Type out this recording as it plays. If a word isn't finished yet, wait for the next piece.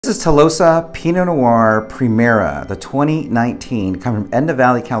is Tolosa Pinot Noir Primera, the 2019, coming from Edna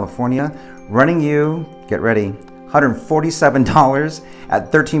Valley, California, running you, get ready, $147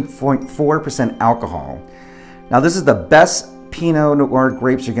 at 13.4% alcohol. Now this is the best Pinot Noir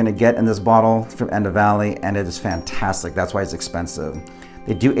grapes you're gonna get in this bottle from Edna Valley, and it is fantastic. That's why it's expensive.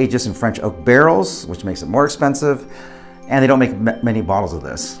 They do age this in French oak barrels, which makes it more expensive, and they don't make many bottles of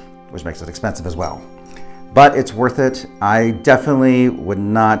this, which makes it expensive as well. But it's worth it. I definitely would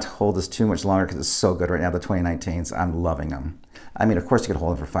not hold this too much longer because it's so good right now, the 2019s. I'm loving them. I mean, of course you could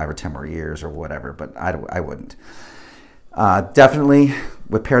hold them for 5 or 10 more years or whatever, but I wouldn't. Definitely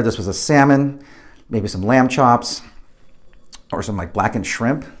would pair this with a salmon, maybe some lamb chops, or some like blackened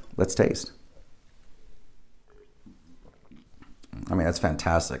shrimp. Let's taste. I mean, that's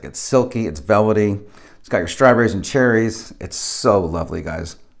fantastic. It's silky, it's velvety. It's got your strawberries and cherries. It's so lovely,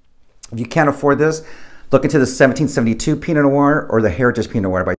 guys. If you can't afford this, look into the 1772 Pinot Noir or the Heritage Pinot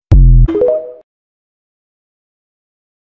Noir by